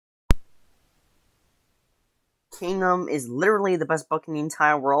Kingdom is literally the best book in the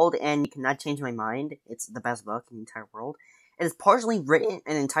entire world, and you cannot change my mind. It's the best book in the entire world. It is partially written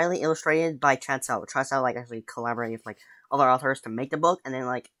and entirely illustrated by Chad Sell. Chad Sell actually collaborated with other authors to make the book, and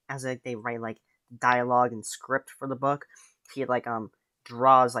then as they write dialogue and script for the book, he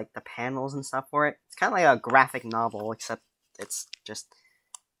draws the panels and stuff for it. It's kind of like a graphic novel, except it's just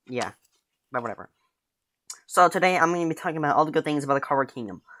but whatever. So today I'm going to be talking about all the good things about the Cardboard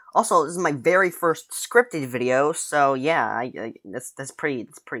Kingdom. Also, this is my very first scripted video, so yeah, that's pretty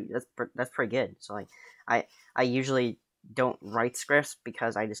good. So I usually don't write scripts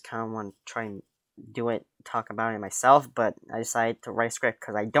because I just kind of want to try and talk about it myself. But I decided to write a script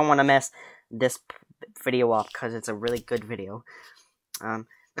because I don't want to mess this video up because it's a really good video.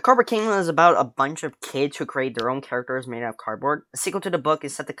 The Cardboard Kingdom is about a bunch of kids who create their own characters made out of cardboard. A sequel to the book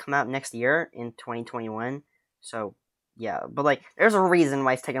is set to come out next year in 2021. So yeah, but there's a reason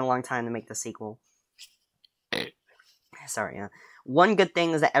why it's taking a long time to make the sequel. Sorry, one good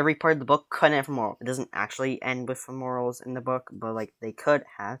thing is that every part of the book could end with a moral. It doesn't actually end with morals in the book, but they could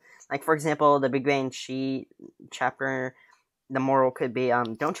have. For example, the Big Bang She chapter, the moral could be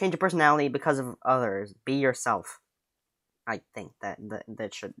don't change your personality because of others. Be yourself. I think that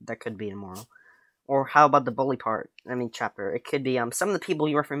could be the moral. Or how about the bully part? Chapter. It could be some of the people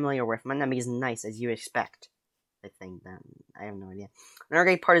you are familiar with might not be as nice as you expect. I think that I have no idea. Another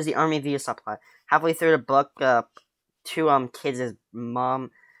great part is the Army of Yugioh subplot. Halfway through the book, two kids'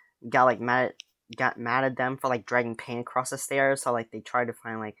 mom got mad at them for dragging paint across the stairs. So they tried to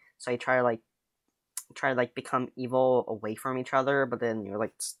find they try to become evil away from each other. But then they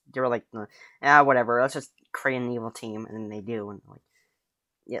were whatever. Let's just create an evil team, and then they do, and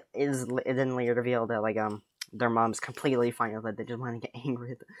it then later revealed that their mom's completely fine with it. They just want to get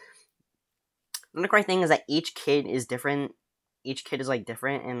angry at them. Another great thing is that each kid is different. Each kid is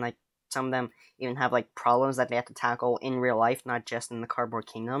different, and some of them even have problems that they have to tackle in real life, not just in the Cardboard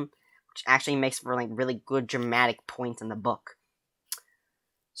Kingdom, which actually makes for really good dramatic points in the book.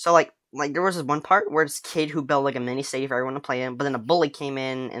 So there was this one part where this kid who built a mini city for everyone to play in, but then a bully came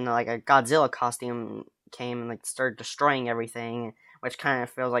in a Godzilla costume came and started destroying everything, which kind of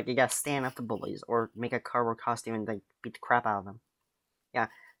feels like you gotta stand up to bullies or make a cardboard costume and beat the crap out of them. Yeah.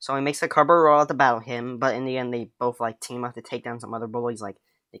 So he makes a cardboard robot to battle him, but in the end they both team up to take down some other bullies.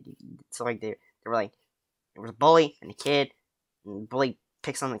 They were there was a bully and a kid, and the bully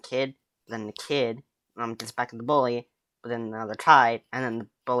picks on the kid, then the kid gets back at the bully, but then they're tied, and then the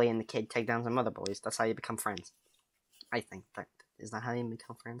bully and the kid take down some other bullies. That's how you become friends. I think that is not how you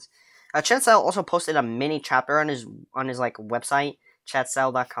become friends. Chad Sell also posted a mini chapter on his website,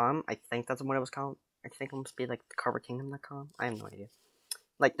 chadsell.com. I think that's what it was called. I think it must be thecardboardkingdom.com. I have no idea.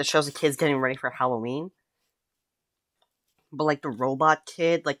 That shows the kids getting ready for Halloween. But the robot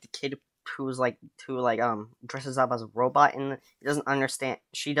kid, the kid who's who dresses up as a robot, and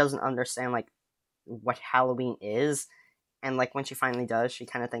she doesn't understand what Halloween is. And when she finally does, she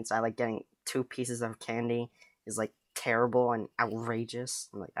kind of thinks that getting 2 pieces of candy is terrible and outrageous.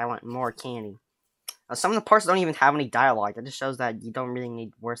 I want more candy. Some of the parts don't even have any dialogue. That just shows that you don't really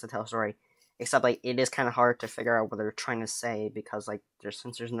need words to tell a story. Except it is kind of hard to figure out what they're trying to say because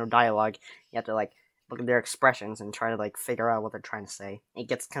since there's no dialogue, you have to look at their expressions and try to figure out what they're trying to say. It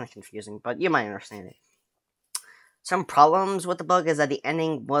gets kind of confusing, but you might understand it. Some problems with the book is that the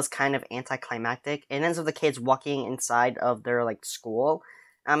ending was kind of anticlimactic. It ends with the kids walking inside of their school.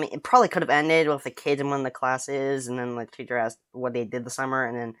 It probably could have ended with the kids in one of the classes, and then the teacher asked what they did this summer,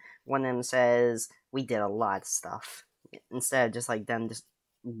 and then one of them says, "We did a lot of stuff," instead of just them just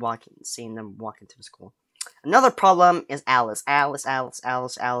seeing them walk into the school. Another problem is Alice. Alice.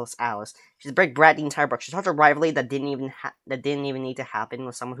 She's a big brat the entire book. She starts a rivalry that didn't even need to happen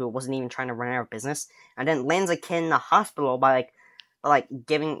with someone who wasn't even trying to run out of business, and then lands a kid in the hospital by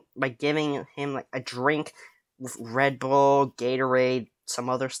giving him a drink with Red Bull, Gatorade, some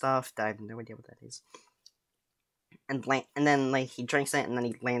other stuff that I have no idea what that is. And then he drinks it, and then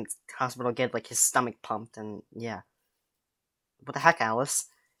he lands in the hospital, get his stomach pumped, and yeah. What the heck, Alice?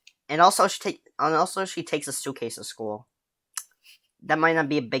 And also she takes a suitcase to school. That might not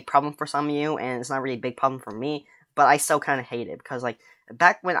be a big problem for some of you, and it's not really a big problem for me, but I still kind of hate it, because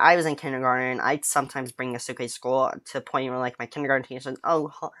back when I was in kindergarten, I'd sometimes bring a suitcase to school to the point where my kindergarten teacher said,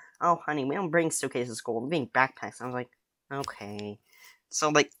 oh honey, we don't bring suitcases to school, we bring backpacks. And I was okay.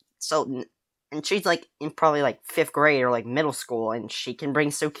 And she's in probably 5th grade or middle school, and she can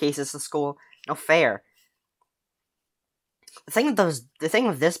bring suitcases to school. No fair. The thing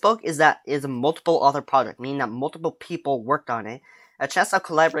with this book is that it's a multiple author project, meaning that multiple people worked on it. Chad Sell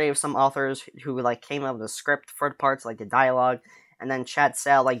collaborated with some authors who came up with a script for the parts, the dialogue, and then Chad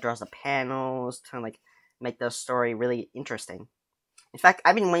Sell draws the panels, make the story really interesting. In fact,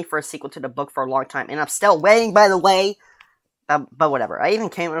 I've been waiting for a sequel to the book for a long time, and I'm still waiting, by the way. But whatever. I even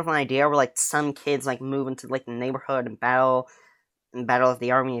came up with an idea where like some kids like move into like the neighborhood and battle of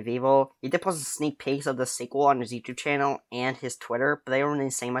the Army of Evil. He did post a sneak peek of the sequel on his YouTube channel and his Twitter, but they don't really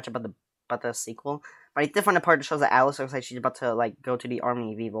say much about the sequel. But I did find a part that shows that Alice looks like she's about to like go to the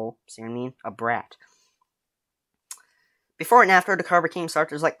Army of Evil. See what I mean? A brat. Before and after the Carver Kingdom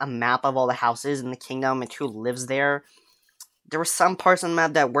starts, there's like a map of all the houses in the kingdom and who lives there. There were some parts on the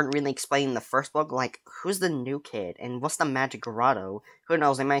map that weren't really explained in the first book, like who's the new kid and what's the magic grotto. Who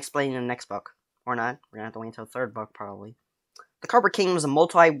knows? They might explain in the next book or not. We're gonna have to wait until the third book probably. The Carver Kingdom is a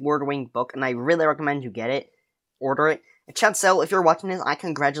multi-word wing book, and I really recommend you get it. Order it. And Chancel, if you're watching this, I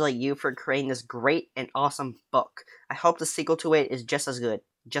congratulate you for creating this great and awesome book. I hope the sequel to it is just as good.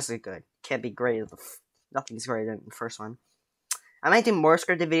 Just as good. Can't be greater than nothing's greater than the first one. I might do more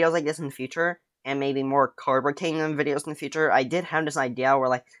scripted videos like this in the future, and maybe more Carver Kingdom videos in the future. I did have this idea where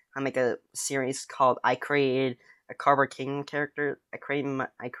like I make a series called I created a Carver Kingdom character. I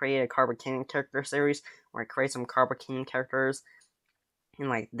created a Carver Kingdom character series where I create some Carver Kingdom characters, and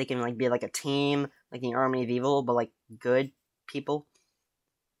like they can like be like a team, like the Army of Evil, but like good people.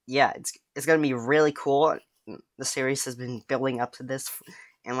 Yeah, it's gonna be really cool. The series has been building up to this,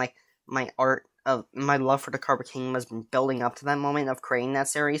 and like my love for the Carver Kingdom has been building up to that moment of creating that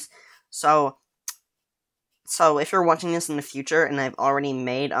series. So if you're watching this in the future, and I've already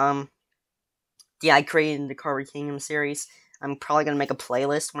made I created the Carver Kingdom series, I'm probably gonna make a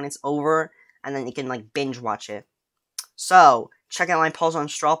playlist when it's over, and then you can like binge watch it. So check out my polls on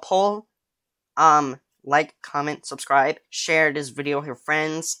Straw Poll. Like, comment, subscribe, share this video with your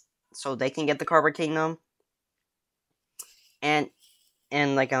friends so they can get the Carver Kingdom, and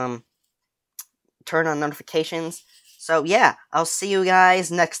like turn on notifications. So yeah, I'll see you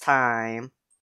guys next time.